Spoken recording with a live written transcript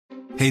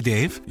Hey,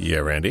 Dave. Yeah,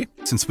 Randy?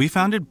 Since we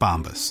founded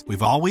Bombas,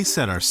 we've always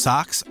said our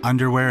socks,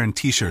 underwear, and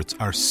T-shirts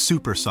are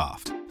super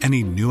soft.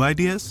 Any new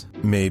ideas?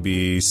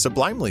 Maybe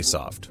sublimely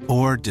soft.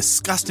 Or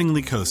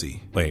disgustingly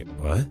cozy. Wait,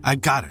 what? I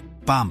got it.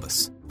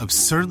 Bombas.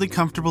 Absurdly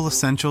comfortable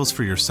essentials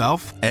for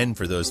yourself And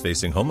for those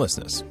facing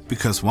homelessness.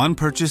 because one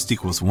purchased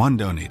equals one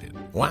donated.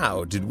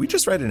 Wow, did we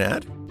just write an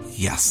ad?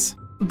 Yes.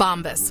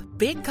 Bombas.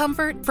 Big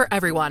comfort for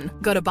everyone.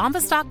 Go to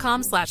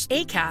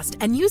bombas.com/ACAST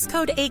and use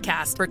code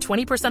ACAST for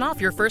 20%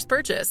 off your first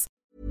purchase.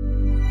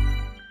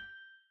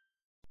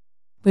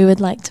 We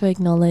would like to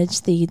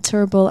acknowledge the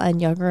Turrbal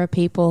and Yagara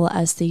people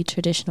as the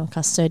traditional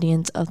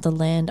custodians of the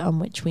land on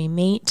which we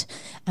meet,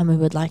 and we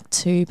would like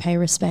to pay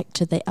respect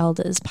to the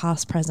elders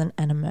past, present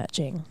and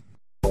emerging.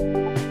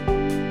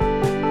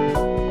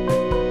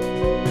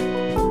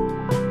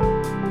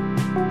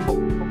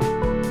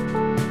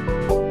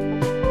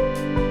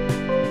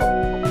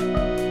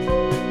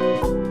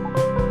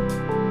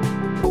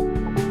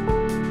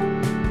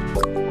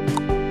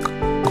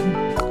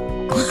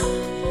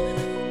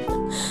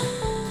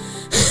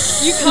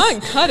 You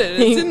can't cut it.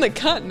 It's in the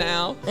cut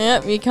now.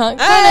 Yep, you can't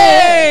cut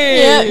Hey!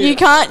 it.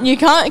 Yep, you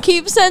can't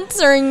keep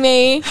censoring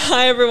me.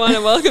 Hi everyone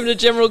and welcome to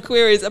General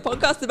Queries, a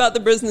podcast about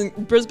the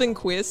Brisbane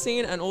queer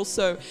scene and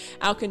also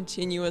our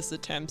continuous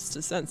attempts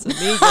to censor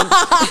Megan.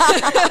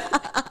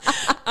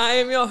 I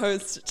am your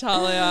host,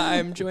 Talia. I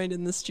am joined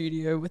in the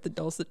studio with the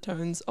dulcet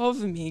tones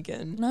of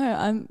Megan.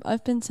 No,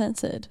 I've been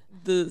censored.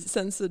 The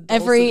censored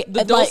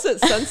Dulcet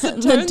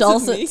censored tones the of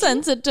dulcet Megan.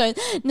 censored tones.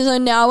 So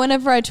now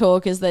whenever I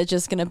talk, is there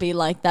just gonna be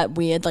like that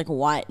weird like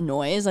white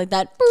noise, like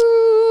that?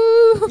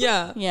 Boo.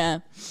 Yeah. Yeah.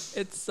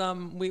 It's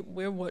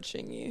we're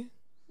watching you.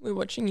 We're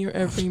watching your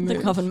every move. The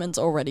government's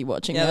already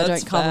watching Yeah, me. I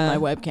that's don't cover fair. my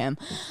webcam.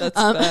 That's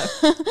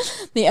fair.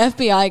 The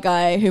FBI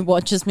guy who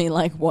watches me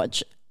like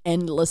watch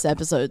endless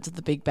episodes of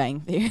The Big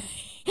Bang Theory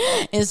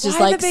is just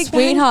Why like, the Big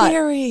sweetheart. Bang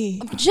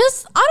Theory?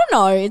 Just I don't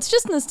know. It's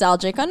just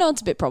nostalgic. I know it's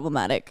a bit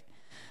problematic.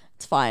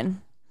 It's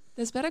fine.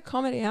 There's better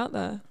comedy out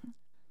there.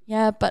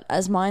 Yeah, but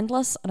as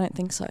mindless, I don't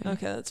think so.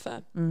 Okay, that's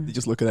fair. They're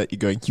just looking at you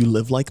going, you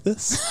live like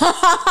this?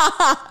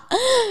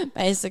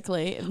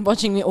 Basically,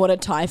 watching me order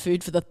Thai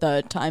food for the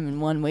third time in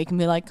 1 week and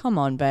be like, come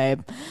on,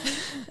 babe.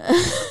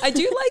 I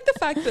do like the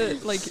fact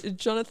that like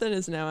Jonathan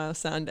is now our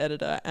sound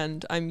editor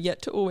and I'm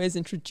yet to always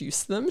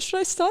introduce them. Should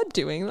I start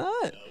doing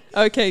that?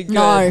 Okay,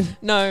 good.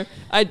 No.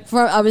 I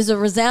was a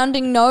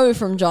resounding no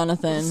from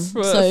Jonathan.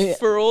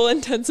 For all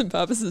intents and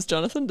purposes,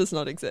 Jonathan does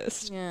not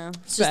exist. Yeah,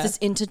 it's Fair. just this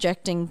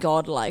interjecting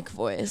godlike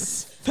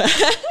voice.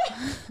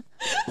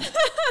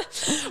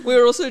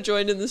 We're also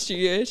joined in the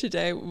studio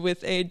today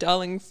with a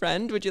darling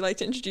friend. Would you like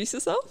to introduce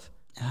yourself?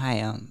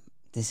 Hi,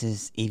 this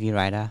is Evie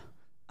Ryder.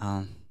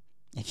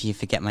 If you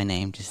forget my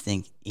name, just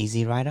think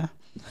Easy Rider.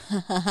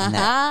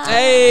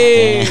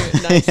 Hey,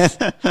 nice.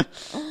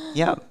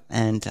 Yep,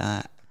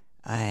 and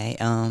I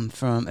am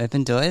from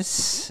Open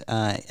Doors,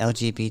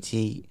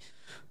 LGBT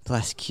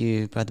plus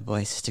Q Brother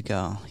Boy Sister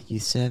Girl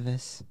Youth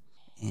Service,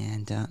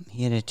 and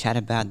here to chat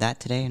about that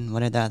today and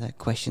what are the other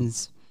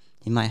questions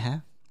you might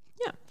have.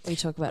 We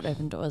talk about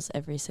Open Doors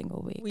every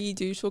single week. We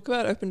do talk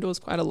about Open Doors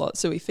quite a lot,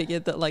 so we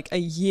figured that like a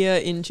year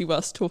into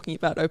us talking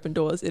about Open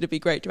Doors, it'd be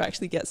great to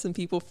actually get some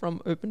people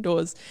from Open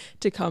Doors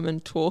to come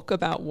and talk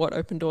about what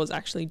Open Doors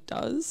actually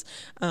does.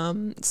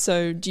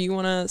 So do you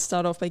want to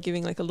start off by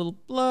giving like a little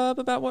blurb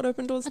about what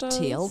Open Doors does?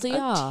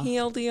 TLDR. A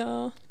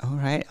TLDR. All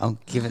right, I'll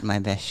give it my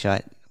best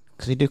shot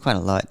because we do quite a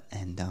lot,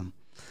 and I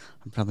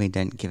probably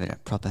don't give it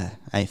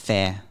a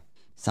fair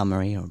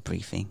summary or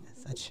briefing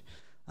as such.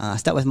 I'll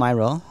start with my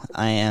role.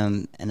 I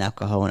am an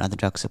alcohol and other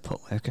drug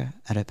support worker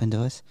at Open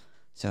Doors.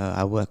 So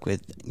I work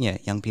with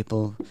young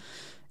people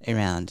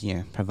around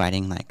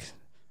providing like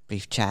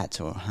brief chats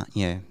or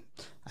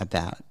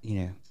about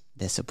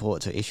their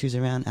supports or issues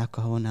around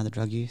alcohol and other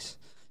drug use,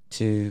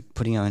 to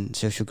putting on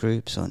social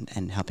groups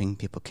and helping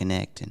people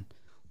connect and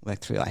work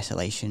through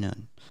isolation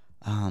and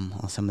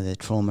or some of the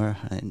trauma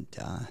and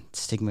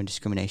stigma and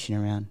discrimination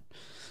around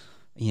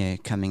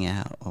coming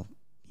out or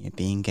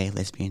being gay,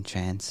 lesbian,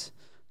 trans,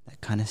 that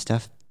kind of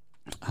stuff.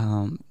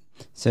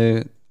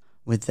 So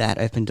with that,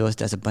 Open Doors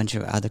does a bunch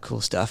of other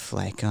cool stuff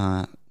like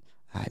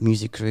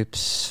music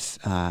groups,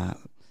 art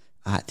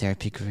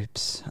therapy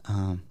groups,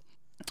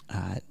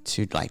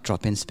 to like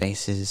drop-in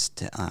spaces,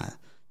 to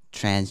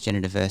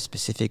transgender diverse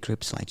specific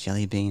groups like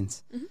Jelly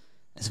Beans,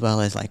 as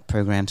well as like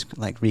programs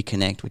like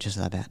Reconnect, which is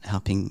about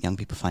helping young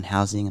people find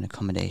housing and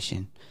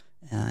accommodation,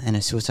 and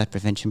a suicide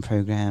prevention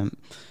program,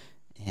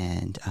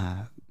 and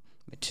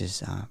which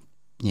is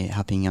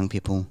helping young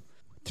people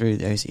through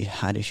those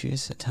hard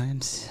issues at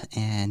times.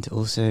 And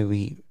also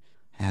we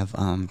have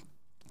trying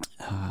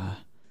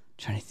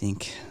to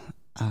think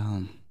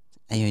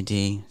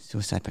AOD,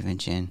 suicide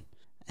prevention,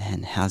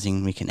 and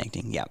housing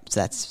reconnecting. Yep,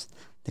 so that's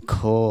the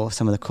core,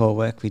 some of the core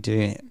work we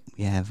do.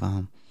 We have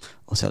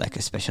also like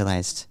a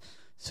specialized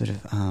sort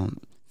of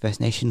First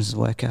Nations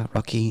worker,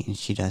 Rocky, and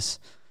she does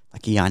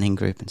like a yarning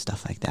group and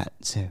stuff like that.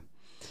 So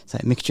it's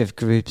like a mixture of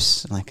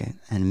groups, and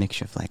a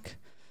mixture of like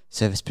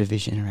service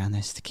provision around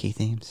those the key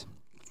themes.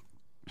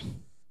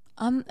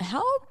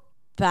 How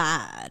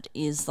bad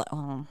is like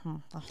Well,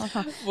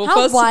 how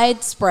first-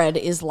 widespread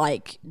is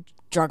like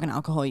drug and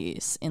alcohol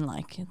use in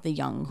like the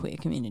young queer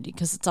community?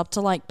 Because it's up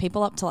to like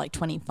people up to like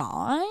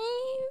 25.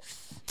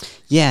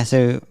 Yeah,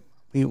 so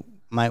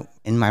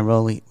in my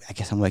role, I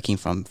guess I'm working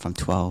from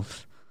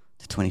 12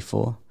 to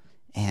 24,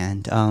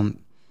 and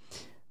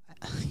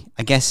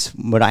I guess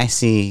what I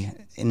see,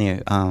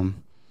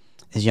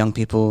 is young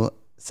people,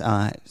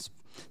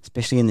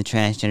 especially in the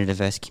transgender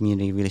diverse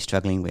community, really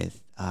struggling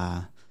with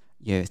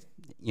your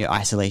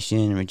isolation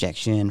and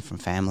rejection from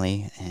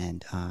family,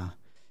 and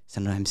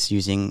sometimes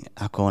using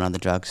alcohol and other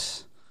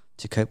drugs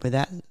to cope with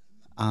that.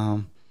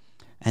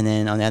 And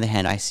then on the other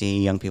hand, I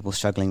see young people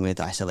struggling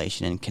with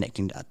isolation and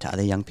connecting to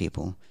other young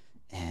people,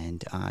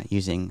 and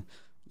using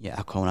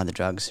alcohol and other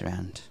drugs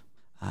around,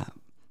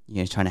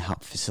 trying to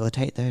help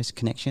facilitate those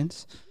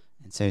connections.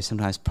 And so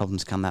sometimes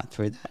problems come out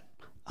through that.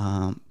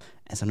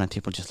 And sometimes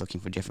people are just looking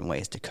for different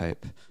ways to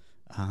cope.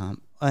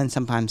 And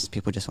sometimes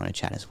people just want to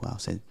chat as well.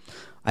 So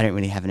I don't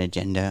really have an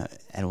agenda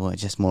at all.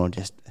 It's just more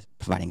just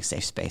providing a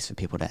safe space for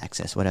people to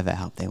access whatever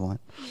help they want.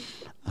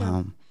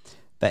 Yeah.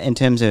 But in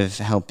terms of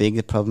how big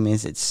the problem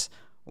is,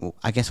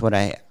 I guess what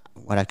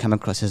I've come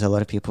across is a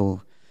lot of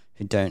people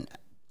who don't,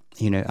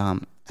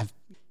 have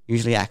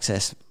usually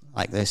access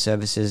like those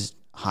services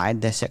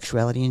hide their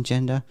sexuality and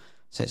gender.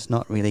 So it's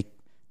not really,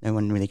 no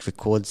one really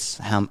records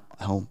how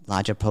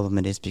large a problem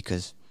it is,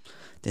 because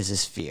there's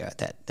this fear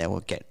that they will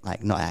get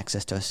like not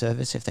access to a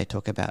service if they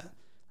talk about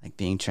like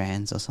being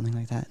trans or something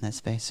like that in that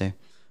space. So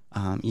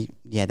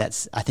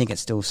I think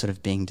it's still sort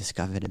of being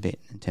discovered a bit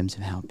in terms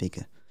of how big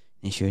an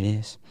issue it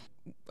is.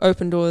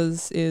 Open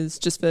Doors is,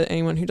 just for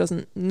anyone who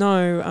doesn't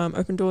know,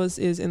 Open Doors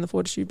is in the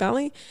Fortitude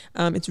Valley.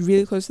 It's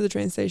really close to the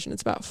train station.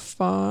 It's about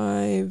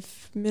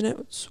 5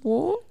 minutes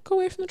walk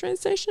away from the train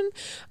station.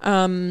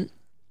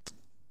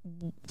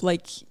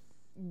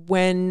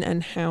 When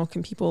and how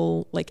can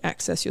people like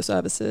access your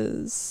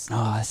services?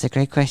 Oh, that's a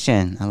great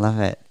question. I love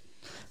it.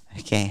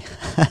 Okay.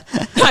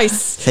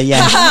 Nice. So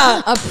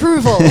yeah,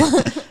 Approval.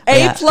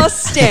 A+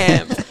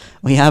 stamp.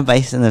 we are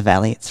based in the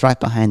valley. It's right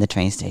behind the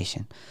train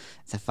station.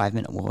 It's a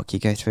 5-minute walk. You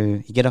get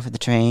off at the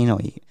train or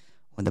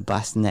the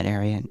bus in that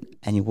area,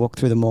 and you walk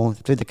through the mall,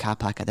 through the car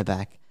park at the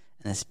back,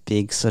 and this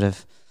big sort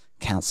of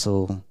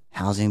council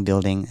housing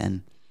building,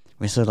 and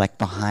we're sort of like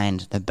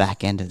behind the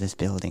back end of this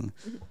building.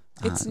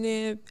 It's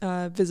near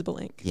Visible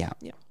Ink. Yeah.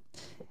 Yeah.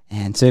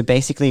 And so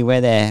basically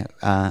we're there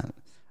 5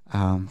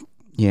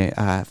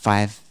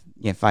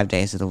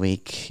 days of the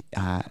week,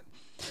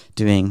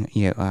 doing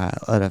a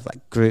lot of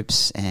like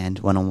groups and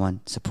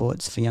one-on-one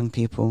supports for young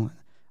people.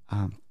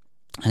 And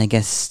I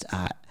guess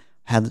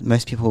how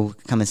most people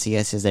come and see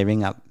us is they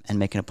ring up and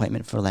make an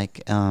appointment for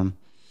like we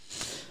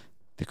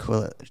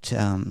call it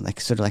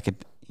like sort of like an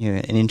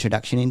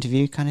introduction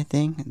interview kind of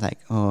thing,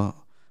 or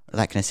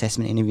like an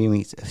assessment interview.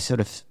 We sort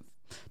of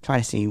try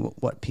to see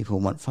what people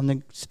want from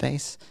the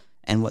space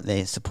and what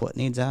their support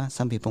needs are.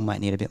 Some people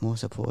might need a bit more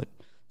support.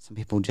 Some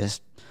people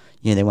just,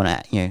 they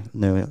want to,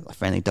 know a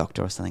friendly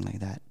doctor or something like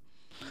that.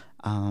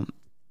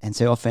 And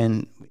so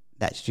often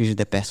that's usually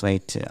the best way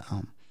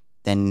to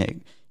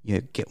then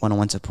get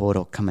one-on-one support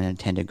or come and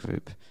attend a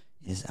group,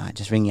 is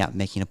just ringing up,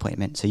 making an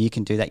appointment. So you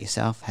can do that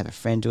yourself, have a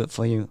friend do it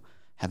for you,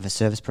 have a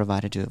service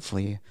provider do it for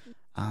you.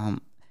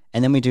 And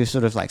then we do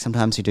sort of like,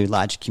 sometimes we do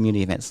large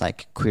community events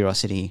like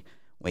Queerosity,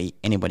 where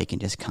anybody can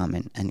just come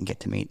and get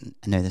to meet and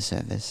know the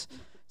service.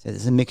 So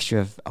there's a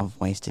mixture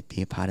of ways to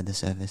be a part of the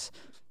service.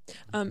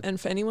 And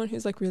for anyone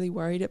who's like really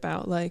worried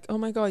about like, oh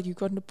my God, you've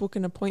got to book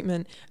an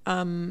appointment.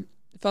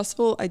 First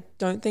of all, I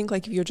don't think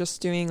like if you're just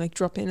doing like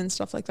drop in and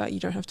stuff like that, you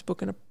don't have to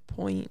book an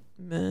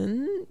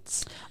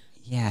appointment.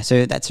 Yeah,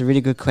 so that's a really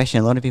good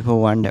question. A lot of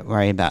people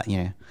worry about,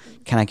 can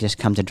I just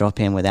come to drop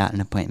in without an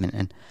appointment?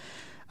 And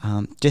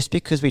just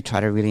because we try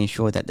to really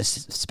ensure that the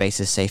space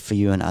is safe for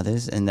you and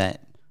others, and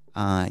that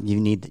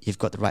you've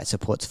got the right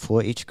supports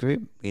for each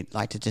group, we'd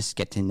like to just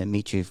get to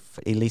meet you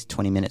for at least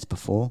 20 minutes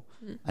before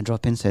a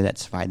drop in. So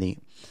that's why the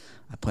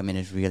appointment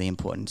is really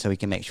important, so we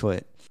can make sure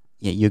that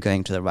you're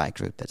going to the right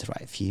group that's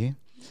right for you.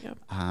 Yep.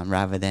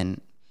 Rather than,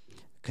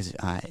 because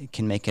it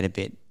can make it a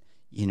bit,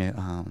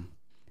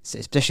 so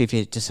especially if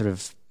you just sort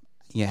of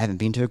haven't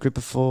been to a group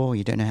before,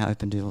 you don't know how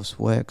Open Doors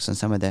works, and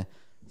some of the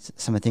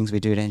things we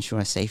do to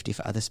ensure safety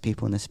for other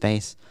people in the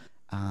space.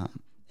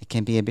 It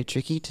can be a bit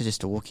tricky to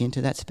just walk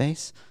into that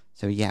space.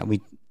 So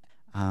it's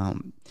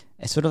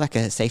sort of like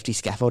a safety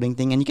scaffolding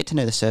thing, and you get to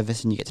know the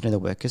service and you get to know the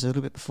workers a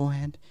little bit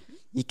beforehand.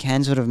 You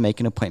can sort of make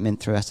an appointment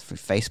through us through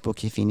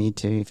Facebook if you need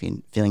to, if you're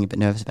feeling a bit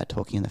nervous about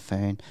talking on the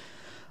phone.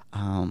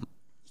 You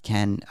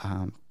can,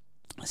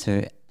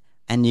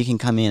 and you can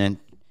come in, and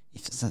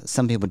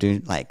some people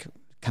do like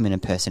come in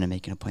person and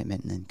make an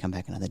appointment and then come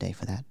back another day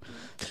for that.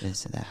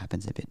 So that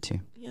happens a bit too.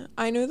 Yeah,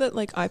 I know that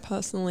like I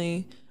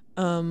personally,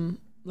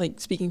 like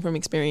speaking from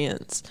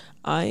experience,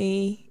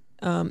 I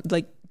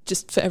like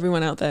just for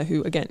everyone out there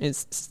who again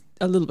is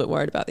a little bit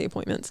worried about the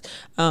appointments.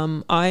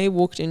 I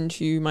walked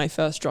into my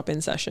first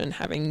drop-in session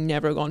having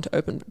never gone to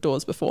Open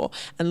Doors before,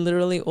 and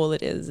literally all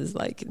it is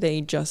like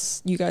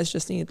you guys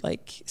just need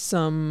like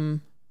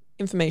some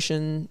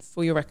information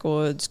for your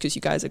records because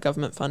you guys are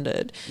government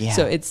funded. Yeah.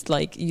 So it's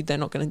like they're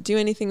not going to do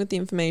anything with the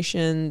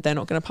information. They're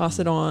not going to pass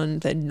it on.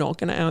 They're not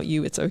going to out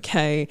you. It's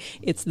okay.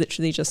 It's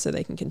literally just so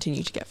they can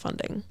continue to get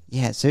funding.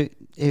 Yeah. So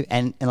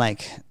and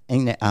like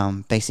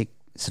basic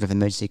sort of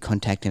emergency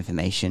contact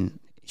information,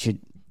 should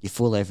you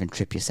fall over and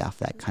trip yourself,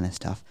 that kind of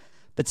stuff.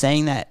 But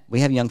saying that, we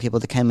have young people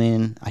that come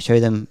in, I show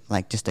them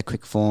like just a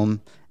quick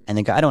form and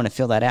they go, I don't want to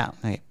fill that out.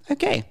 I go,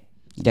 okay,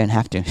 you don't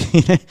have to.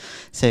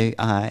 So,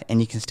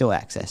 and you can still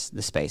access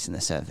the space and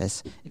the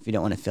service. If you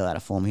don't want to fill out a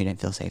form, you don't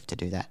feel safe to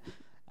do that.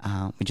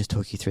 We just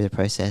talk you through the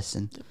process.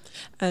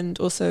 And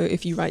also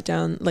if you write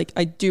down, like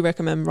I do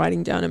recommend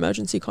writing down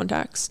emergency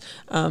contacts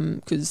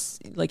because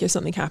like if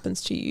something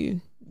happens to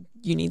you,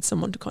 you need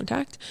someone to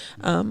contact.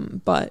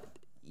 But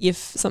if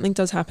something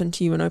does happen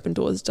to you and Open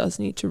Doors does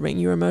need to ring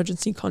your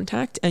emergency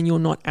contact and you're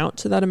not out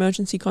to that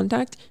emergency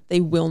contact, they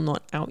will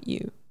not out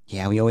you.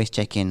 Yeah, we always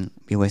check in.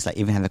 We always like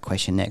even have a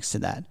question next to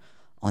that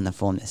on the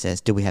form that says,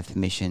 do we have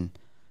permission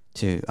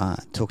to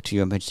talk to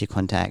your emergency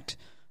contact?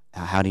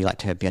 How do you like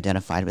to be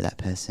identified with that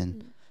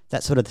person?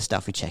 That's sort of the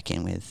stuff we check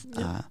in with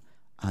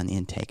on the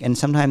intake. And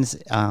sometimes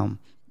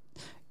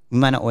we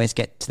might not always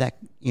get to that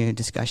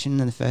discussion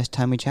in the first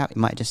time we chat. We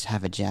might just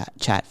have a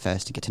chat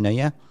first to get to know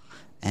you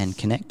and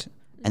connect.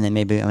 And then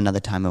maybe another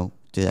time we'll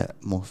do that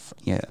more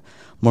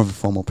of a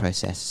formal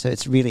process. So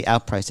it's really our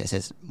process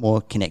is more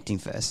connecting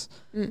first,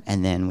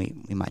 and then we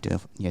might do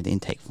the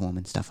intake form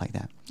and stuff like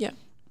that. Yeah.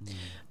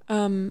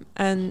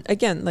 And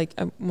again, like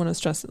I want to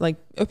stress, like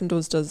Open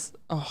Doors does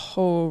a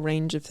whole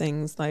range of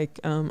things. Like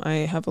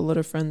I have a lot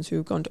of friends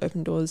who've gone to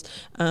Open Doors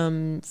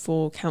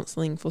for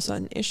counselling for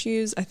certain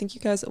issues. I think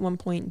you guys at one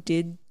point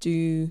did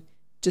do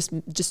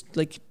just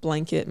like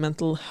blanket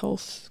mental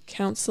health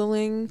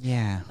counselling.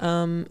 Yeah.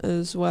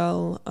 As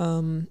well.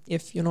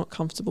 If you're not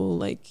comfortable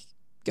like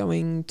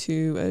going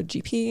to a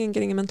GP and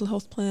getting a mental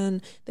health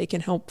plan, they can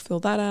help fill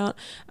that out.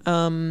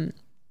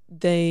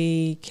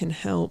 They can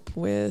help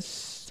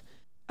with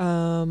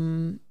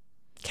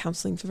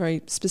counselling for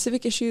very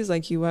specific issues,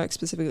 like you work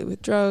specifically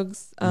with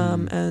drugs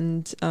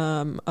and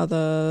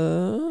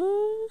other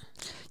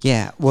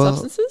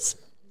substances.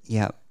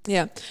 Yeah.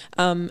 Yeah.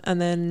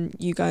 And then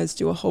you guys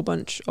do a whole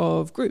bunch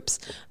of groups.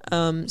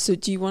 So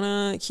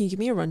can you give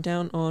me a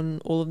rundown on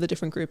all of the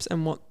different groups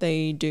and what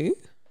they do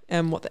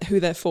and who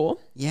they're for?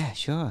 Yeah,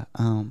 sure.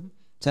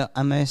 So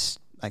our most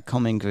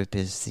common group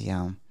is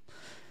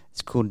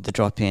it's called The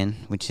Drop In,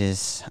 which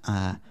is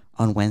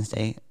on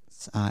Wednesday.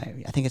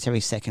 I think it's every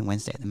second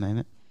Wednesday at the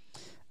moment,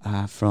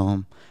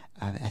 from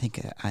I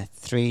think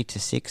 3 to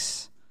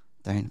 6.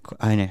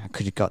 I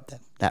could have got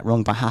that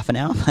wrong by half an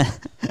hour.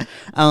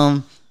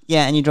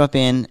 Yeah, and you drop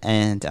in,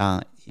 and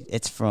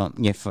it's for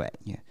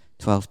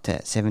 12 to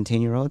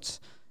 17-year-olds,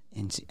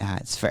 and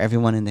it's for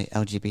everyone in the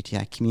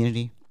LGBTI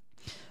community.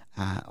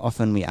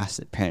 Often we ask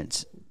that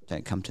parents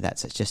don't come to that,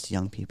 so it's just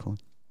young people.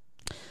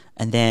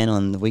 And then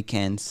on the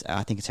weekends,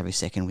 I think it's every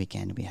second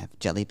weekend, we have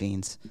Jelly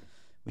Beans,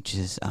 which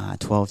is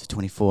 12 to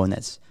 24, and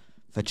that's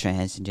for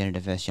trans and gender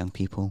diverse young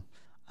people.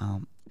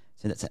 So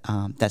that's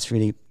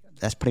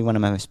probably one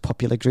of my most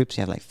popular groups.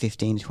 We have like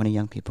 15 to 20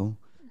 young people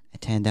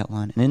attend that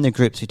one. And in the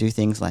groups we do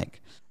things like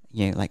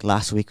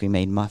last week we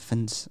made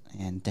muffins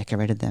and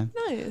decorated them.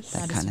 Nice.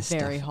 That kind is of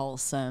very stuff.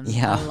 wholesome.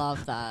 Yeah. I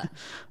love that.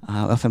 We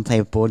often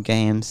play board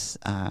games.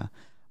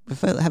 We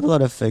have a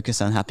lot of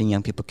focus on helping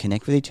young people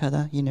connect with each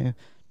other,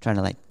 trying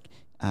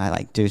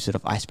to do sort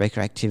of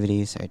icebreaker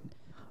activities.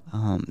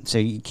 So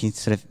you can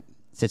so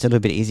it's a little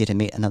bit easier to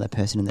meet another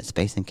person in that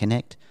space and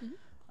connect.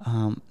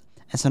 And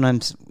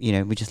sometimes,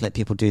 we just let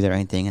people do their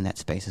own thing in that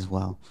space as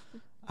well.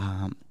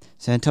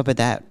 So on top of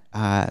that,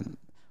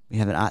 we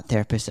have an art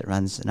therapist that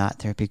runs an art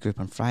therapy group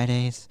on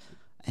Fridays,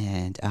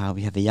 and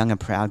we have a Young and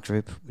Proud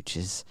group, which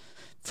is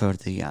for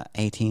the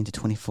 18 to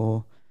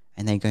 24,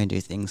 and they go and do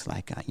things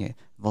like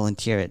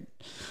volunteer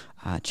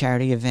at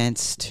charity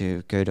events,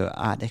 to go to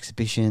art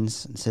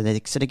exhibitions, and so they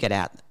sort of get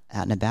out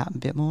and about a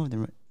bit more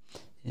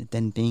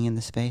than being in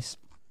the space.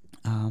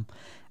 And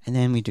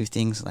then we do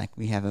things like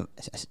we have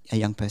a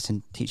young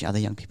person teach other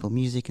young people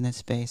music in that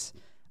space,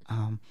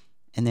 and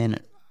then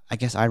I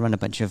guess I run a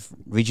bunch of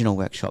regional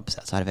workshops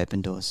outside of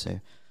Open Doors.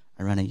 So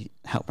I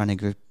help run a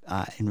group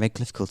in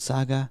Redcliffe called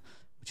Saga,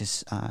 which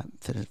is I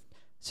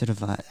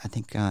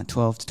think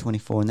 12 to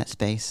 24 in that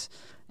space.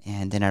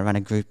 And then I run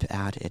a group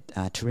out at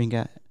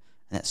Taringa,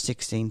 and that's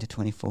 16 to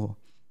 24,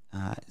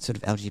 sort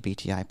of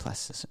LGBTI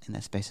plus in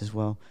that space as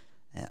well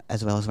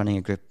as running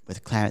a group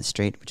with Clarence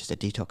Street, which is a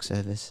detox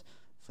service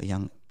for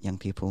young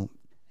people.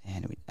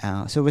 And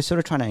so we're sort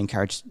of trying to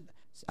encourage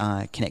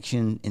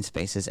connection in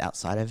spaces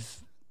outside of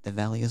the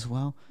valley as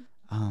well.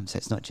 So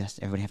it's not just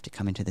everybody have to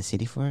come into the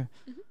city for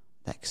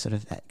that sort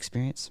of that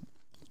experience.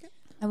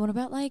 And what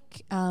about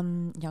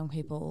young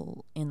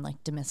people in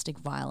domestic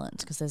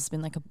violence? Because there's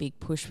been a big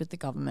push with the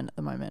government at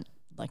the moment,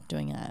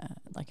 doing a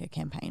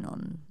campaign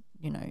on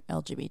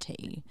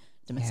LGBT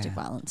domestic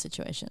violence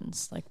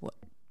situations. What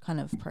kind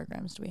of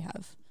programs do we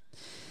have?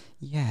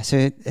 Yeah, so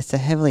it's a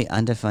heavily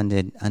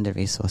underfunded,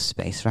 under-resourced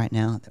space right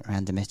now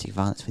around domestic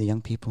violence for the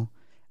young people.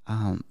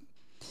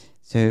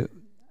 So,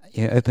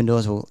 Open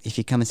Doors will, if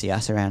you come and see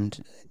us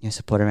around,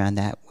 support around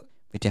that,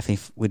 we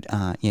definitely would,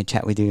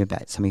 chat with you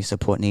about some of your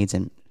support needs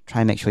and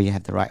try and make sure you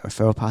have the right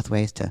referral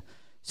pathways to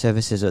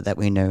services that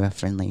we know are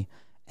friendly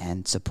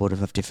and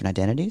supportive of different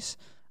identities.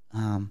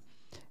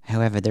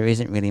 However, there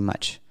isn't really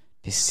much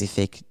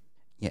specific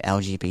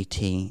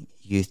LGBT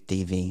youth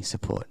DV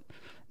support.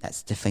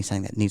 That's definitely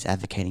something that needs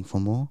advocating for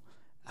more.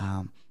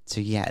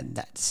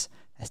 That's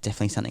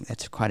definitely something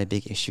that's quite a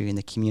big issue in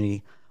the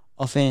community.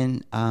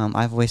 Often,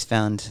 I've always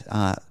found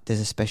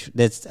there's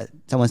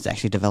someone's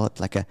actually developed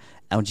like a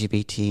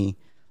LGBT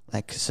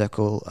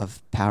circle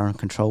of power and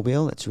control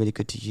wheel that's really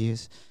good to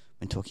use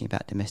when talking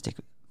about domestic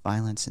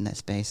violence in that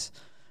space.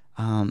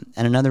 And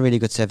another really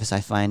good service I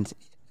find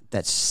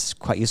that's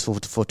quite useful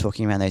for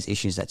talking around those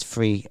issues that's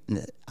free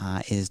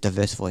is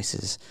Diverse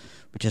Voices,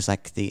 which is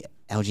like the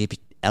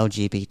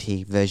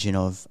LGBT version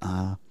of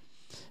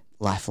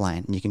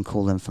Lifeline. And you can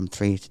call them from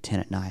 3 to 10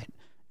 at night,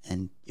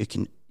 and you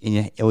can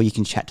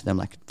chat to them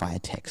like via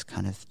text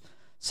kind of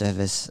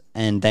service,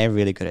 and they're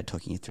really good at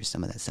talking you through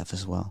some of that stuff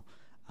as well.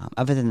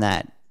 Other than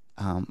that,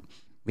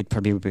 we'd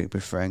probably be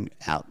referring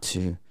out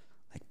to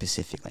like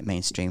specific like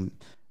mainstream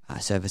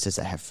services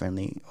that have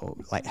friendly or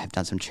like have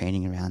done some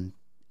training around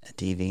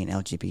DV and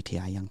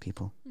LGBTI young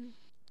people.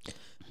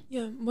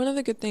 Yeah, one of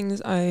the good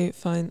things I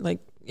find,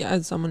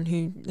 as someone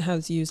who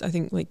has used, I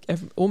think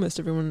almost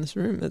everyone in this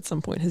room at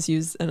some point has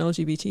used an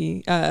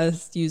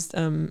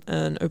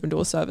an open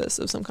door service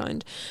of some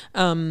kind.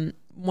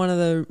 One of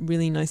the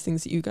really nice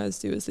things that you guys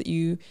do is that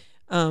you,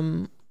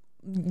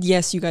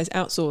 yes, you guys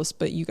outsource,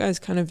 but you guys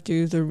kind of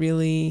do the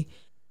really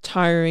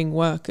tiring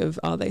work of,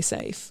 are they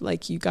safe?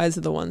 Like, you guys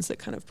are the ones that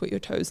kind of put your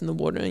toes in the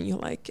water and you're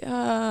like,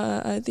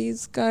 are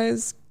these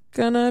guys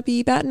gonna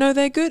be bad? No,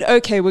 they're good.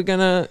 Okay,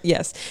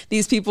 yes,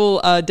 these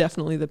people are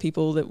definitely the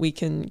people that we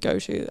can go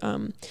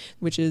to,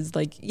 which is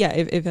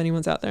if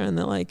anyone's out there and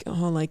they're like,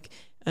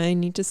 I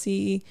need to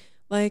see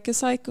like a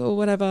psych or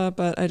whatever,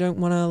 but I don't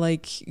want to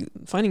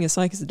finding a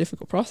psych is a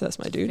difficult process,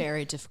 my dude.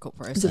 Very difficult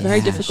process. It's a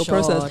very difficult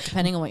process.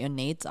 Depending on what your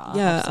needs are.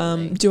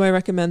 Yeah. Do I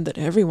recommend that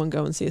everyone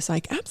go and see a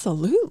psych?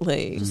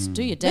 Absolutely. Just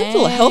do your damn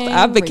mental health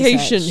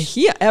advocacy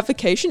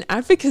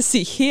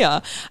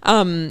here.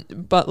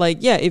 But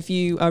if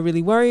you are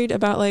really worried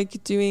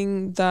about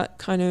doing that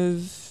kind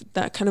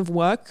of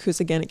work, because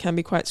again, it can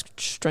be quite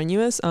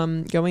strenuous.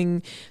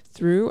 Going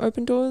through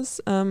Open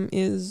Doors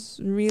is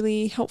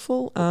really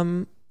helpful.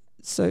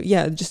 So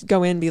yeah, just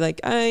go in and be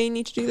like, I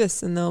need to do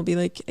this, and they'll be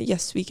like,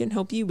 yes, we can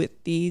help you with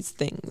these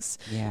things.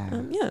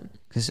 Yeah.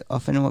 Because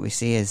often what we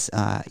see is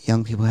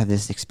young people have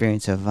this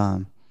experience of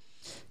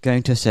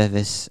going to a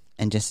service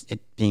and just it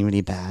being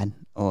really bad,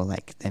 or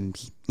like them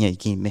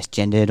getting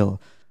misgendered, or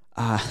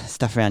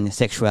stuff around your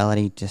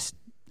sexuality just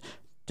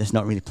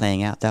not really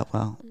playing out that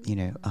well,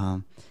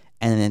 and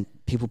then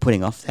people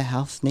putting off their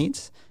health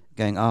needs,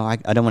 going, I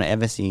don't want to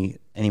ever see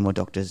any more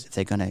doctors if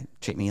they're going to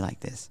treat me like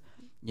this.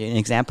 An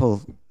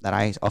example that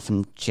I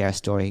often share a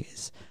story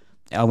is,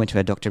 I went to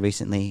a doctor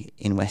recently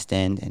in West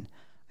End and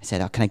I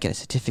said, can I get a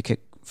certificate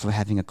for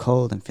having a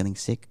cold and feeling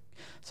sick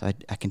so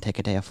I can take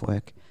a day off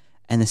work?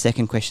 And the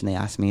second question they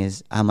asked me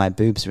is, are my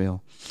boobs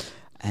real?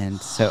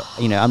 And so,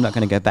 I'm not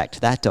going to go back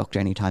to that doctor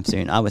anytime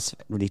soon. I was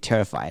really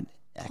terrified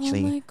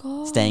actually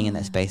staying in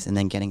that space and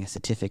then getting a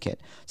certificate.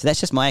 So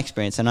that's just my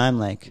experience. And I'm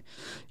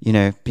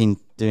been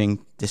doing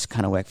this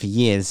kind of work for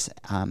years.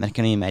 And I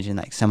can only imagine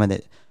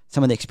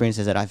some of the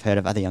experiences that I've heard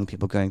of other young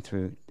people going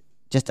through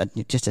just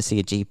to see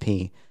a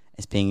GP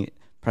as being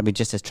probably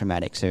just as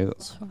traumatic. So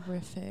it's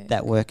horrific.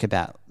 That work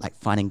about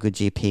finding good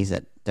GPs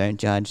that don't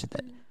judge,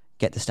 that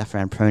get the stuff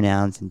around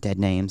pronouns and dead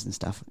names and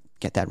stuff,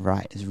 get that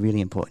right is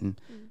really important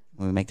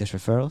when we make those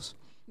referrals.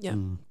 Yeah.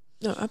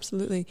 No,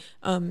 absolutely.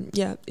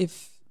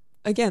 If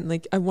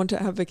again, I want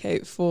to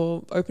advocate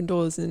for Open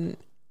Doors in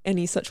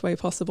any such way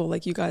possible.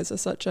 You guys are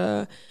such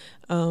a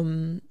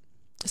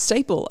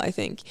staple, I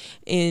think,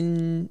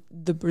 in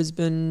the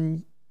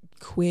Brisbane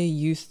queer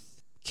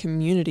youth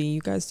community.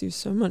 You guys do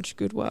so much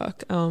good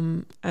work,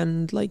 and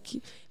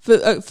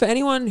for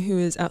anyone who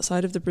is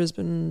outside of the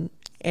Brisbane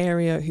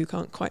area who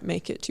can't quite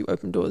make it to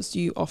Open Doors,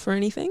 do you offer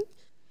anything?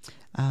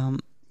 I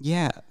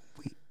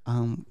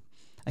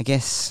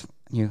guess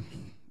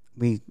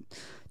we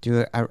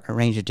do a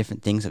range of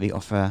different things that we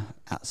offer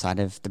outside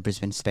of the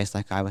Brisbane space.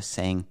 Like I was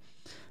saying,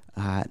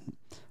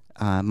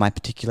 my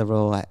particular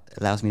role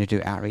allows me to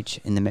do outreach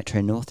in the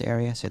Metro North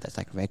area, so that's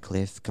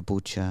Redcliffe,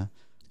 Caboolture,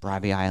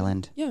 Bribie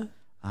Island. Yeah.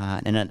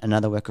 And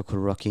another worker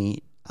called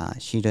Rocky,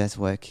 she does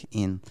work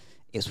in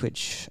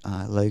Ipswich,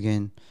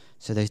 Logan,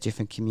 so those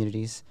different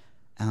communities.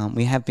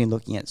 We have been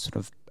looking at sort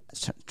of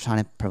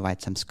trying to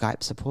provide some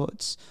Skype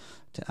supports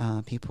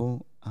to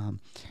people,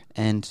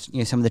 and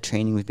some of the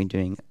training we've been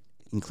doing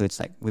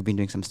includes we've been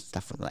doing some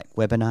stuff with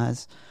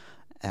webinars,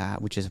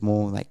 which is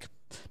more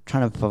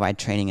trying to provide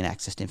training and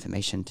access to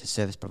information to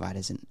service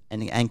providers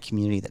and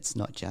community that's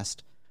not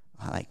just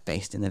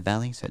based in the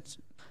valley. So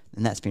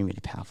and that's been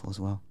really powerful as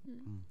well.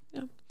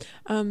 Yeah.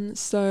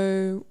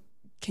 So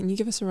can you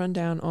give us a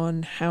rundown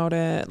on how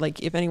to,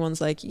 like, if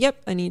anyone's like,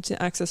 yep, I need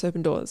to access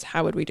Open Doors,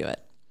 how would we do it?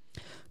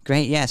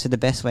 Great, yeah. So the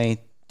best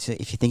way to,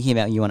 if you're thinking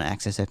about you want to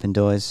access Open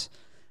Doors,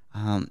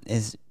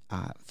 is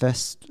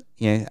first,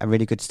 a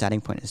really good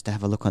starting point is to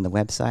have a look on the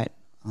website,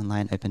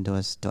 online,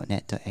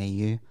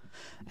 opendoors.net.au,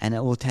 and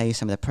it will tell you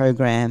some of the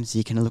programs.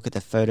 You can look at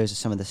the photos of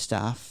some of the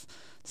staff.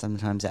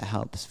 Sometimes that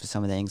helps for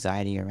some of the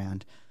anxiety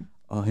around,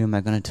 who am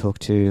I going to talk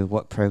to,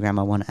 what program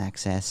I want to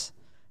access.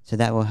 So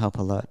that will help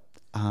a lot.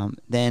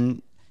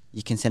 Then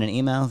you can send an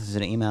email. There's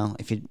an email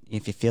if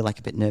you feel like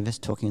a bit nervous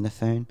talking on the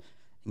phone,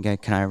 and go,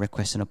 can I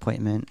request an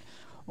appointment?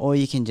 Or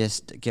you can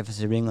just give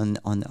us a ring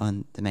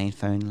on the main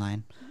phone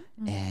line,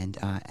 and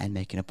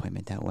make an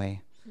appointment that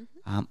way.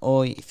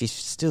 Or if you're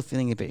still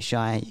feeling a bit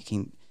shy, you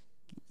can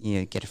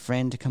get a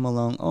friend to come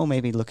along, or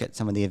maybe look at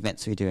some of the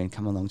events we do and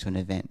come along to an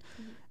event,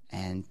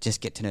 and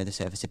just get to know the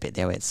service a bit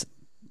there. Where it's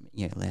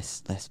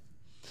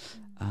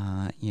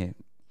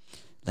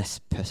less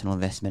personal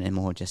investment and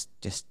more just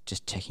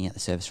checking out the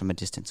service from a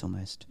distance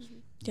almost.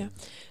 Yeah.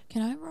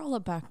 Can I roll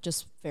it back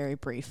just very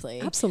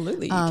briefly?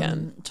 Absolutely, you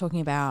can.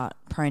 Talking about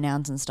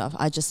pronouns and stuff,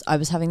 I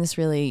was having this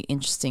really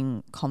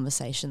interesting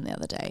conversation the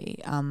other day,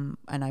 and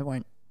I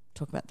won't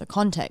talk about the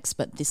context,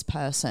 but this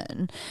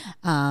person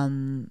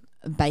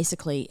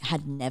basically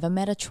had never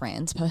met a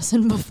trans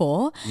person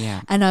before.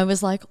 Yeah. And I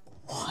was like,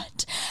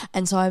 what?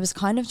 And so I was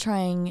kind of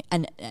trying,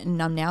 and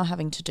I'm now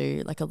having to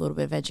do like a little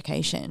bit of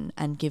education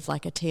and give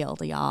like a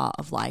TLDR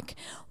of like,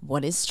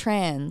 what is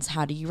trans?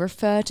 How do you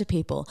refer to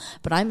people?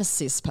 But I'm a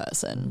cis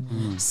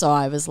person. So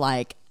I was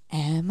like,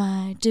 am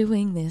I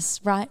doing this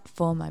right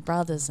for my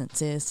brothers and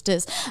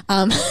sisters?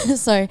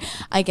 So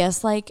I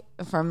guess like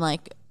from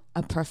like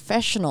a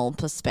professional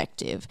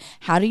perspective,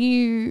 how do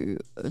you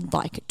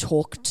like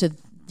talk to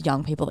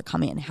young people that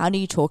come in? How do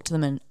you talk to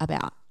them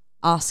about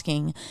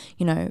asking,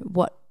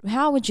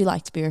 how would you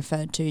like to be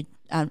referred to?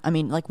 I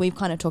mean, like we've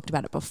kind of talked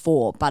about it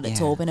before, but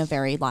it's all been a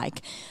very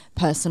like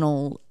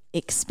personal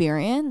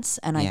experience.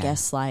 And I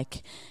guess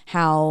like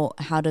how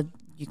do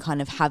you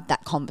kind of have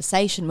that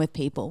conversation with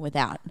people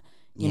without,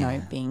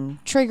 being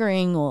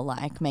triggering or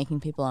like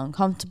making people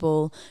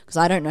uncomfortable? Because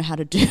I don't know how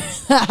to do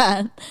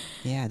that.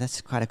 Yeah,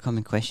 that's quite a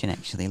common question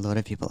actually. A lot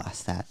of people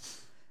ask that.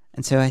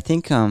 And so I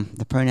think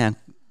the pronoun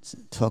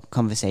talk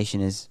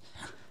conversation is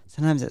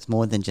sometimes it's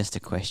more than just a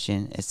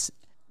question. It's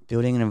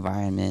building an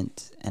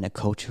environment and a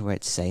culture where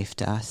it's safe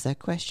to ask that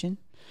question.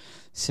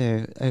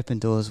 So Open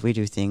Doors, we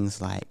do things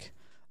like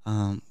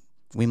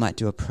we might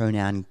do a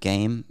pronoun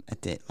game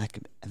at the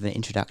of an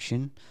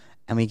introduction,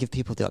 and we give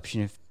people the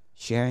option of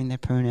sharing their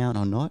pronoun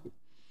or not.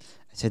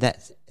 So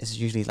that is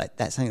usually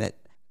that's something that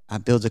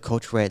builds a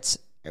culture where it's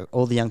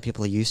all the young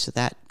people are used to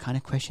that kind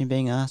of question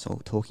being asked or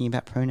talking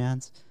about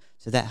pronouns.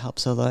 So that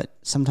helps a lot.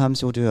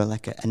 Sometimes we'll do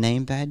a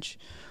name badge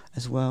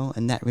as well,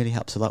 and that really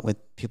helps a lot with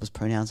people's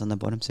pronouns on the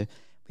bottom. So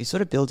we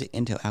sort of build it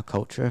into our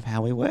culture of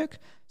how we work.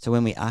 So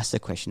when we ask the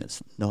question,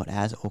 it's not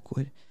as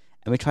awkward.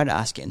 And we try to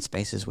ask it in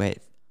spaces where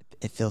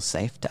it feels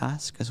safe to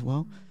ask as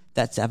well.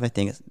 That's the other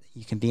thing.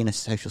 You can be in a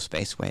social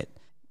space where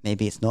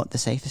maybe it's not the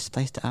safest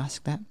place to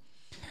ask that.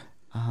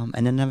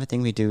 And another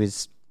thing we do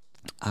is,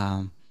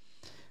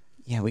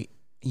 we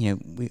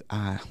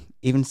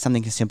even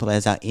something as simple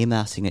as our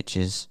email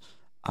signatures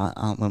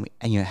when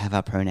we have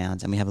our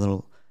pronouns, and we have a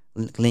little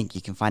link,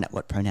 you can find out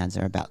what pronouns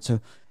are about. So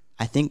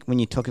I think when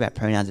you talk about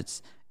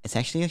pronouns, it's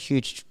actually a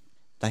huge,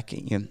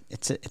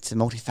 it's a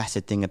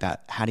multifaceted thing about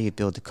how do you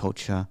build a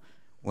culture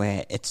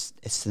where it's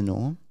the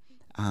norm,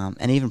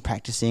 and even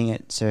practicing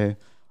it. So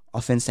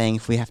often saying,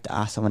 if we have to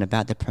ask someone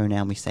about the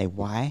pronoun, we say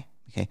why.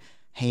 Okay,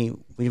 hey,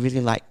 we really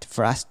like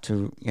for us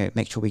to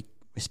make sure we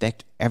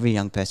respect every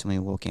young person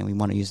when we walk in. We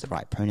want to use the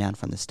right pronoun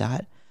from the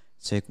start.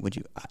 So would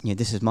you,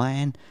 this is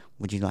mine.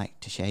 Would you like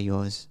to share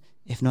yours?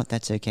 If not,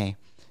 that's okay.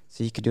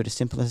 So you could do it as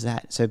simple as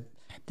that. So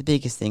the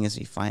biggest thing is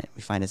we find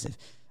is if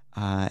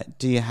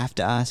do you have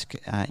to ask?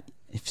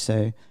 If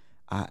so,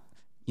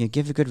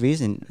 give a good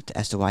reason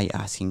as to why you're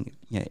asking.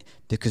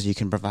 Because you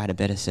can provide a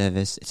better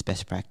service. It's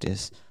best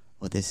practice,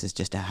 or this is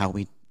just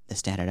the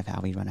standard of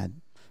how we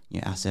run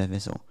our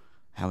service, or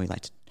how we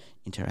like to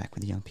interact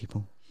with young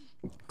people.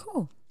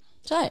 Cool.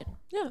 So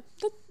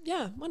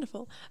Yeah,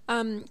 wonderful.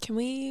 Can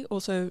we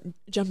also,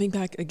 jumping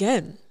back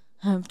again,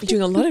 we're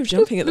doing a lot of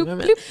jumping at the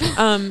moment.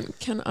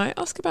 Can I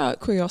ask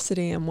about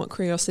curiosity and what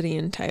curiosity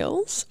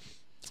entails?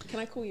 Can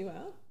I call you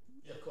out?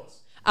 Yeah, of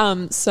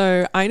course.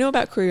 So I know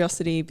about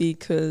curiosity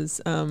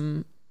because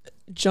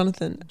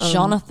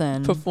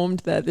Jonathan performed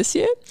there this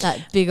year.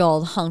 That big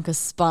old hunk of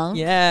spunk.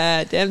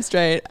 Yeah, damn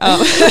straight.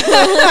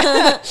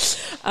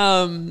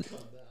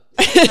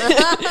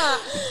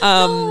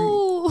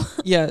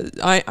 Yeah,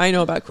 I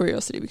know about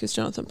Curiosity because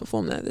Jonathan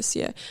performed there this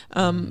year.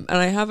 And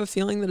I have a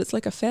feeling that it's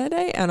like a fair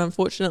day, and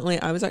unfortunately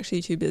I was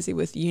actually too busy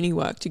with uni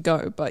work to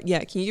go. But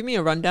yeah, can you give me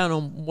a rundown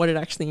on what it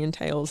actually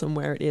entails and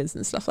where it is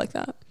and stuff like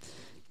that?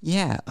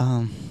 Yeah,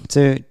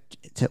 so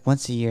it's a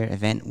once a year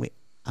event.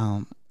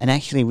 And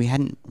actually we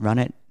hadn't run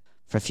it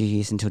for a few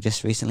years until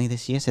just recently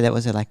this year. So that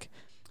was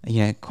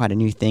quite a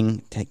new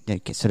thing to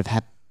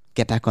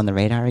get back on the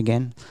radar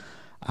again.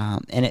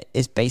 And it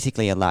is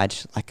basically a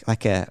large,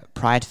 like a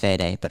Pride Fair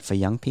Day, but for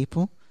young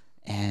people.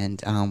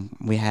 And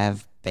we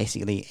have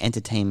basically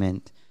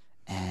entertainment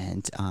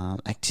and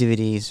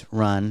activities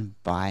run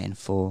by and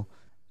for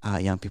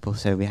young people.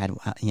 So we had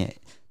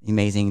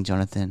amazing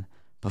Jonathan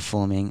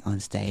performing on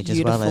stage,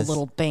 Beautiful as well as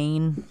little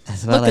bean.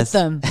 Look at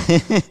them.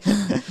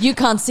 You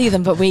can't see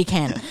them, but we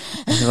can.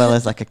 As well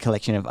as like a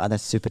collection of other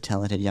super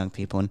talented young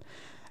people, and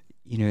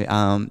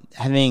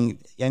having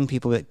young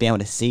people be able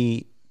to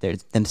see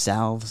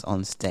themselves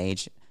on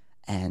stage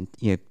and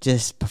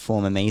just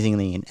perform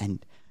amazingly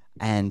and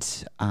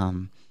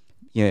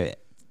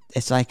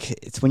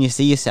it's when you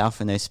see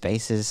yourself in those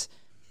spaces,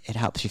 it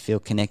helps you feel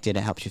connected,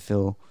 it helps you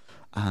feel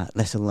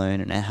less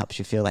alone, and it helps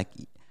you feel like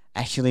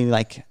actually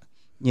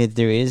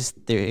there is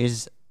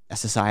a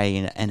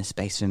society and a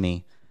space for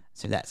me.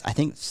 So I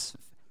think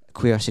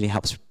Curiosity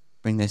helps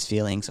bring those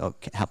feelings or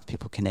help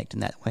people connect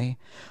in that way.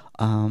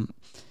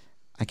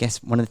 I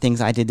guess one of the things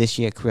I did this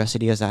year at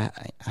Curiosity is I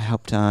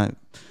helped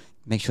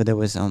make sure there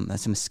was some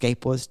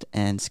skateboards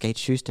and skate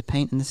shoes to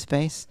paint in the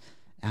space.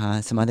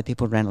 Some other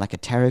people ran like a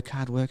tarot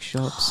card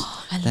workshops.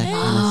 I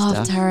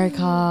love tarot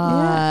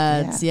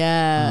cards.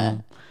 Yeah.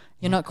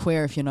 You're not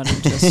queer if you're not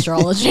into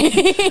astrology.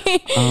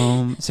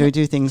 So we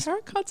do things.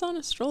 Tarot cards on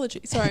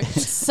astrology. Sorry.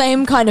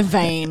 Same kind of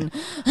vein.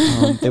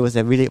 There was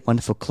a really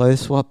wonderful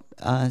clothes swap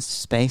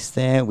space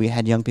there. We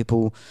had young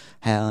people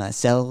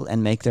sell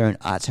and make their own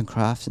arts and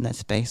crafts in that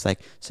space,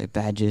 so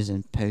badges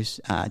and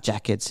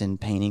jackets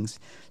and paintings.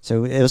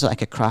 So it was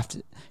like a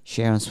craft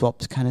share and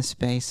swaps kind of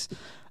space,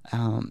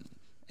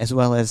 as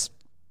well as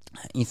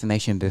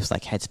information booths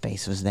like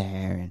Headspace was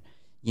there, and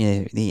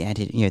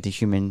the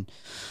Human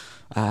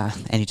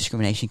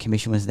Anti-Discrimination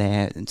Commission was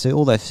there, and so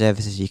all those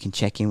services you can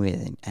check in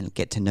with and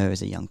get to know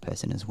as a young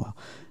person as well.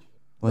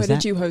 Where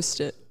did you host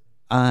it?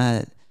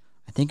 I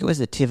think it was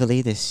the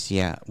Tivoli this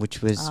year,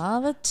 which was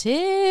the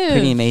Tiv.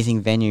 Pretty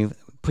amazing venue.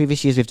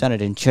 Previous years we've done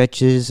it in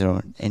churches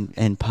or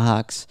in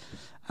parks.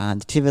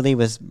 The Tivoli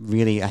was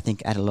really, I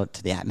think, added a lot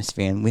to the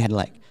atmosphere, and we had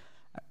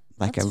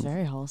That's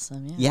very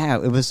wholesome. Yeah,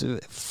 it was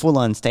full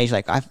on stage.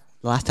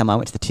 Last time I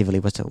went to the Tivoli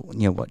was to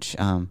watch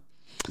a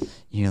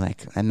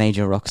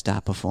major rock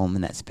star perform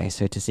in that space.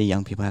 So to see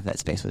young people have that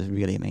space was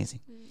really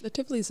amazing. The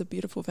Tivoli is a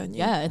beautiful venue.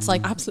 Yeah, it's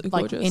absolutely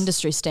gorgeous.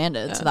 Industry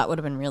standard, so that would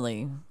have been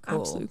really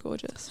cool. Absolutely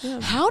gorgeous. Yeah.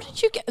 How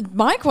did you get?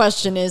 My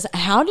question is,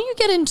 how do you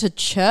get into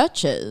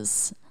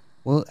churches?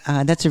 Well,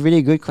 that's a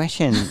really good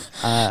question.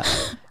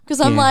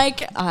 Because I'm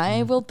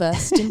I will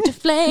burst into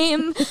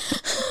flame.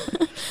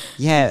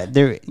 Yeah,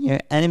 there.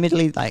 And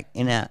admittedly,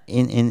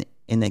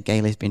 in the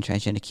gay, lesbian,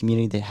 transgender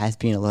community, there has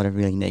been a lot of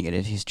really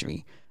negative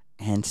history,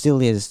 and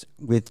still is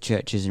with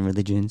churches and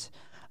religions.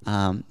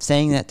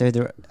 Saying that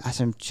there are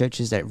some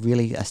churches that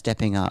really are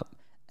stepping up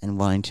and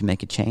wanting to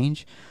make a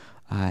change,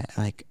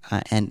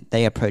 and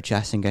they approach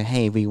us and go,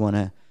 "Hey, we want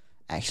to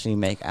actually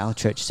make our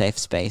church safe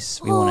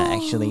space. We want to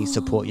actually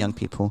support young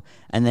people,"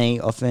 and they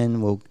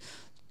often will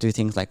do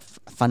things like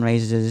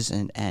fundraisers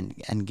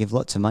and give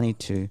lots of money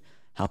to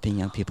helping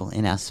young people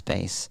in our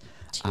space.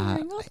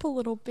 Tearing up a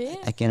little bit.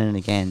 Again and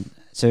again.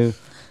 So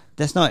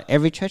that's not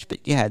every church, but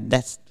yeah,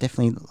 that's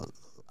definitely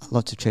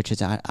lots of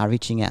churches are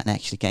reaching out and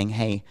actually going,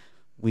 hey,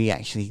 we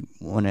actually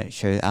want to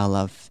show our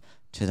love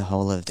to the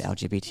whole of the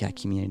LGBTI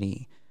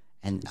community.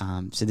 And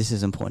so this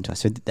is important to us.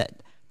 So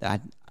I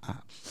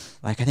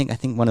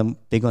think one of the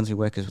big ones we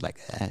work with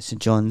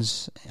St.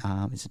 John's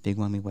is a big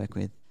one we work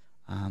with.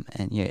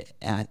 And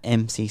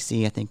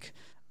MCC, I think,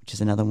 which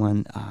is another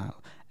one.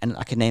 And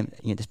I could name,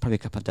 there's probably a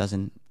couple of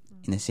dozen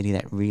in the city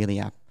that really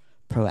are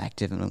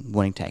proactive and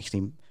wanting to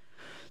actually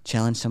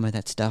challenge some of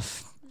that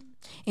stuff.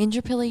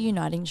 Indooroopilly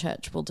Uniting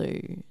Church will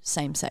do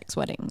same-sex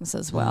weddings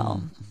as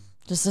well.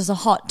 Just as a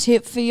hot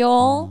tip for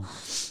y'all.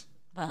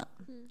 But,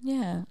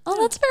 yeah. Oh,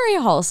 that's very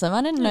wholesome.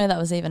 I didn't know that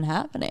was even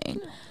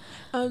happening.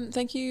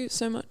 Thank you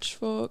so much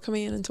for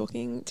coming in and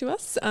talking to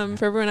us.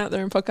 For everyone out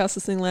there in podcast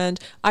listening land,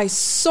 I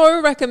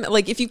so recommend,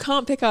 if you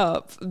can't pick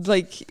up,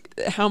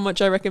 how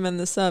much I recommend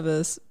this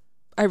service,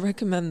 I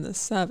recommend this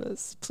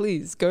service.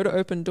 Please go to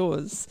Open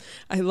Doors.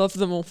 I love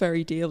them all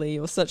very dearly.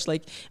 You're such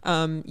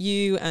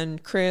you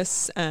and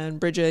Chris and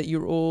Bridget,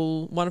 you're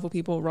all wonderful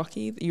people.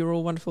 Rocky, you're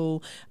all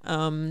wonderful.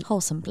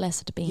 Wholesome,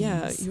 blessed beings.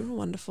 Yeah, you're all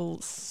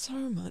wonderful. So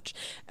much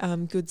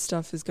good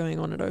stuff is going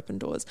on at Open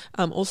Doors.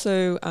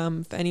 Also,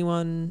 for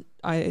anyone,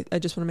 I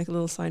just want to make a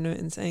little side note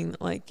in saying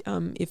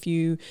that if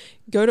you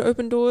go to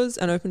Open Doors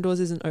and Open Doors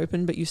isn't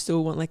open but you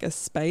still want a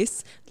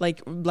space,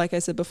 like I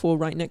said before,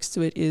 right next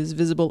to it is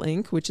Visible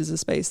Inc., which is a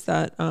space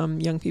that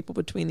young people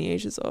between the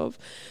ages of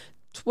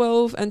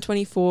 12 and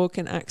 24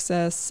 can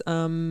access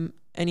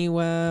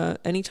anywhere,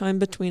 anytime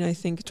between I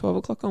think 12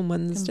 o'clock on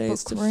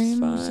Wednesdays to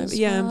 5.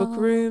 Yeah, and book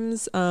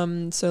rooms.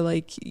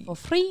 For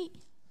free.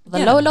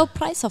 The low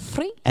price of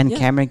free. And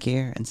camera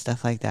gear and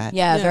stuff like that.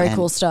 Yeah, very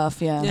cool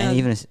stuff, And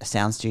even a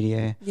sound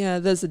studio. Yeah,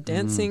 there's a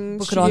dancing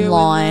book it studio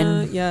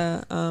online.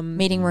 Yeah.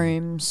 Meeting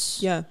rooms.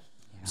 Yeah.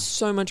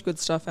 So much good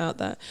stuff out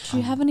there. Do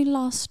you have any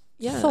last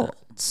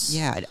thoughts?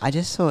 Yeah, I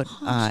just thought,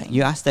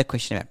 you asked that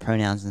question about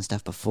pronouns and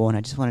stuff before, and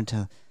I just wanted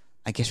to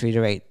I guess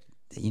reiterate,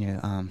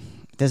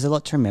 there's a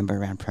lot to remember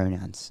around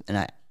pronouns, and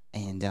I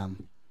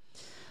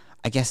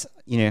guess,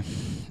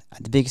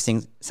 the biggest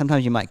thing,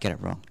 sometimes you might get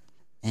it wrong,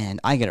 and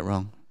I get it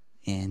wrong,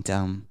 and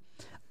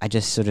I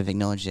just sort of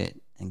acknowledge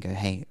it and go,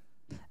 hey,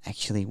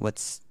 actually,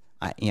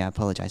 I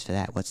apologize for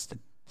that.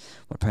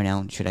 What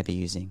pronoun should I be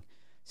using?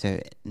 So,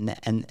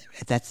 and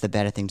that's the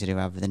better thing to do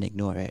rather than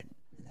ignore it,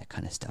 that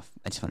kind of stuff.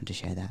 I just wanted to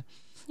share that.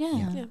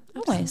 Yeah,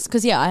 always.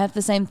 Because, I have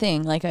the same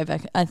thing. Like,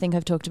 I think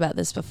I've talked about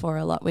this before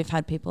a lot. We've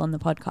had people on the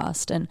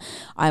podcast and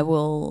I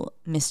will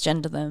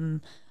misgender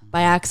them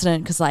by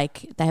accident because,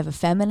 like, they have a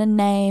feminine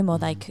name or,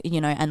 like,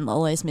 and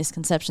all those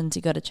misconceptions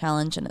you got to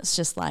challenge. And it's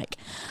just like,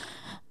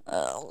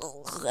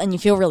 and you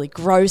feel really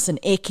gross and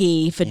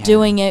icky for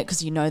doing it because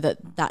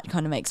that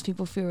kind of makes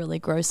people feel really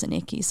gross and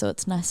icky. So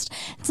it's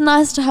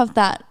nice to have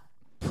that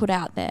put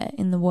out there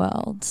in the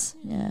world.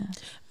 Yeah.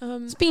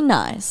 Just be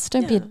nice.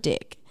 Don't be a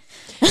dick.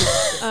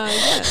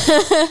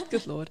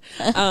 Good Lord.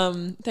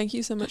 Thank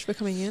you so much for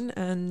coming in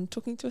and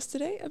talking to us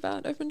today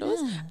about Open Doors.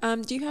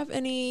 Do you have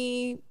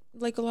any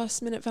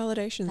last minute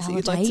validations that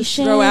you'd like to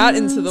throw out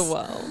into the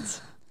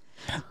world?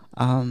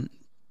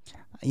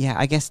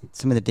 I guess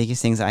some of the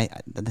biggest things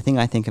the thing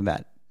I think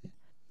about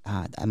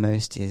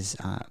most is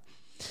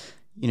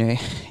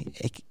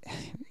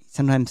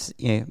sometimes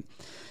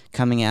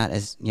coming out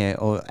as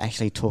or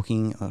actually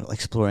talking or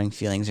exploring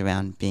feelings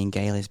around being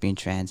gay, lesbian,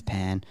 trans,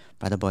 pan,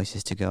 brother, boy,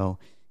 sister, girl,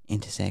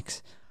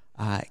 intersex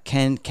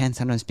can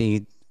sometimes be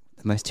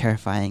the most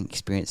terrifying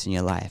experience in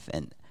your life.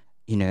 And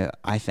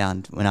I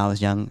found when I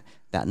was young,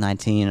 about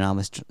 19, and I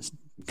was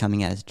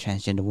coming out as a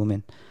transgender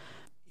woman,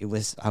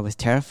 I was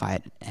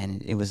terrified,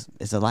 and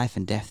it's a life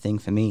and death thing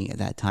for me at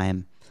that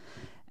time.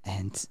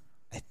 And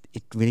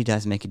it really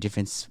does make a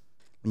difference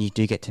when you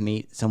do get to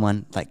meet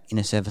someone like in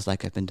a service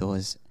like Open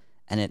Doors,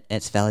 and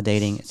it's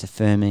validating, it's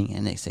affirming,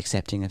 and it's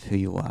accepting of who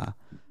you are.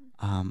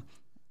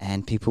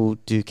 And people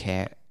do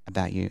care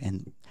about you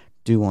and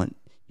do want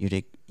you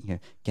to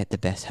get the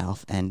best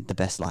health and the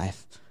best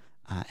life,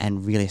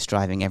 and really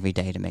striving every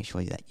day to make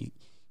sure that you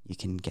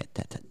can get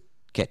to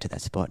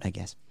that spot, I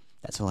guess.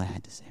 That's all I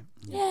had to say.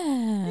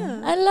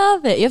 Yeah, I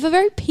love it. You have a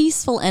very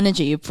peaceful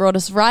energy. You brought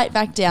us right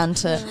back down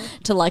to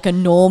like a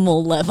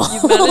normal level.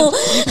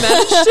 You've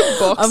managed to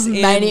box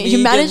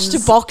You managed to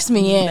box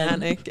me in.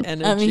 Manic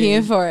energy. I'm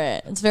here for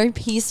it. It's a very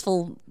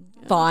peaceful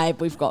vibe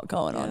we've got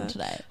going on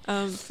today.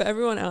 For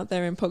everyone out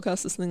there in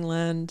podcast listening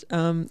land,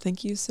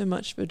 thank you so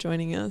much for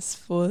joining us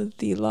for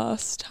the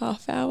last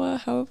half hour,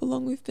 however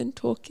long we've been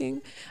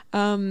talking.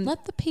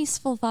 Let the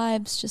peaceful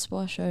vibes just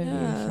wash over you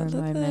for a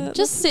moment.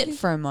 Just sit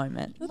for a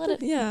moment.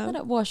 Let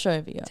it wash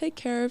over you. Take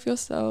care of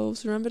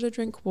yourselves. Remember to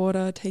drink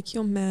water, take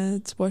your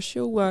meds, wash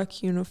your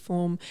work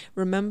uniform.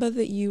 Remember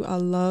that you are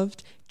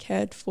loved,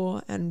 cared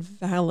for, and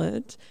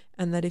valid,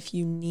 and that if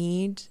you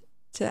need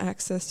to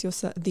access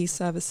these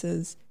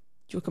services,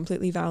 you're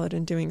completely valid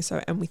in doing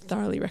so, and we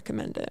thoroughly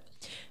recommend it.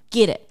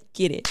 Get it.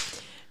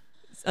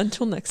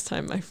 Until next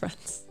time, my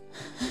friends.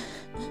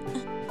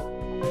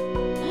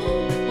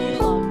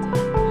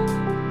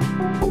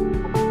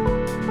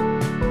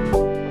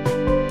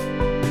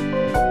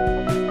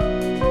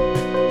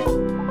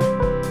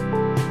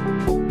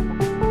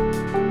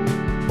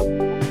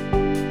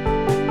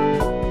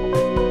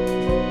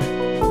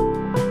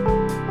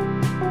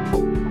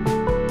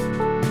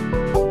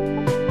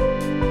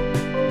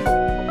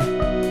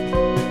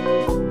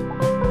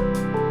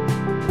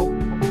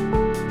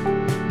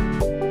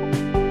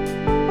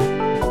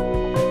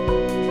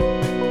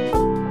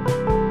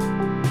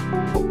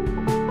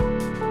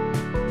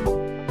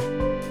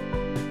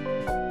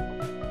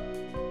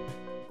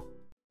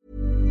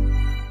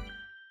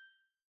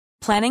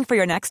 Planning for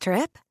your next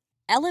trip?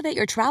 Elevate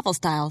your travel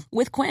style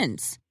with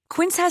Quince.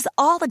 Quince has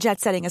all the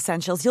jet-setting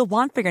essentials you'll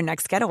want for your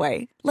next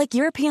getaway, like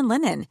European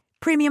linen,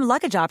 premium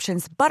luggage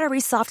options,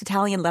 buttery soft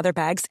Italian leather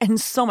bags, and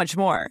so much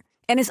more.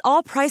 And is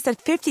all priced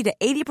at 50 to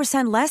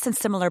 80% less than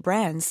similar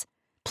brands.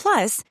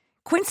 Plus,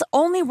 Quince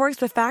only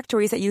works with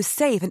factories that use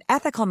safe and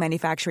ethical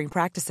manufacturing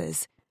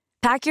practices.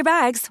 Pack your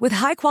bags with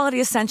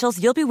high-quality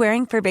essentials you'll be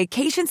wearing for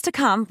vacations to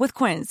come with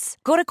Quince.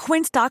 Go to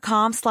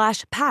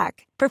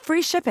quince.com/pack for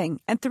free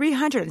shipping and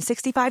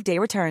 365-day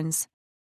returns.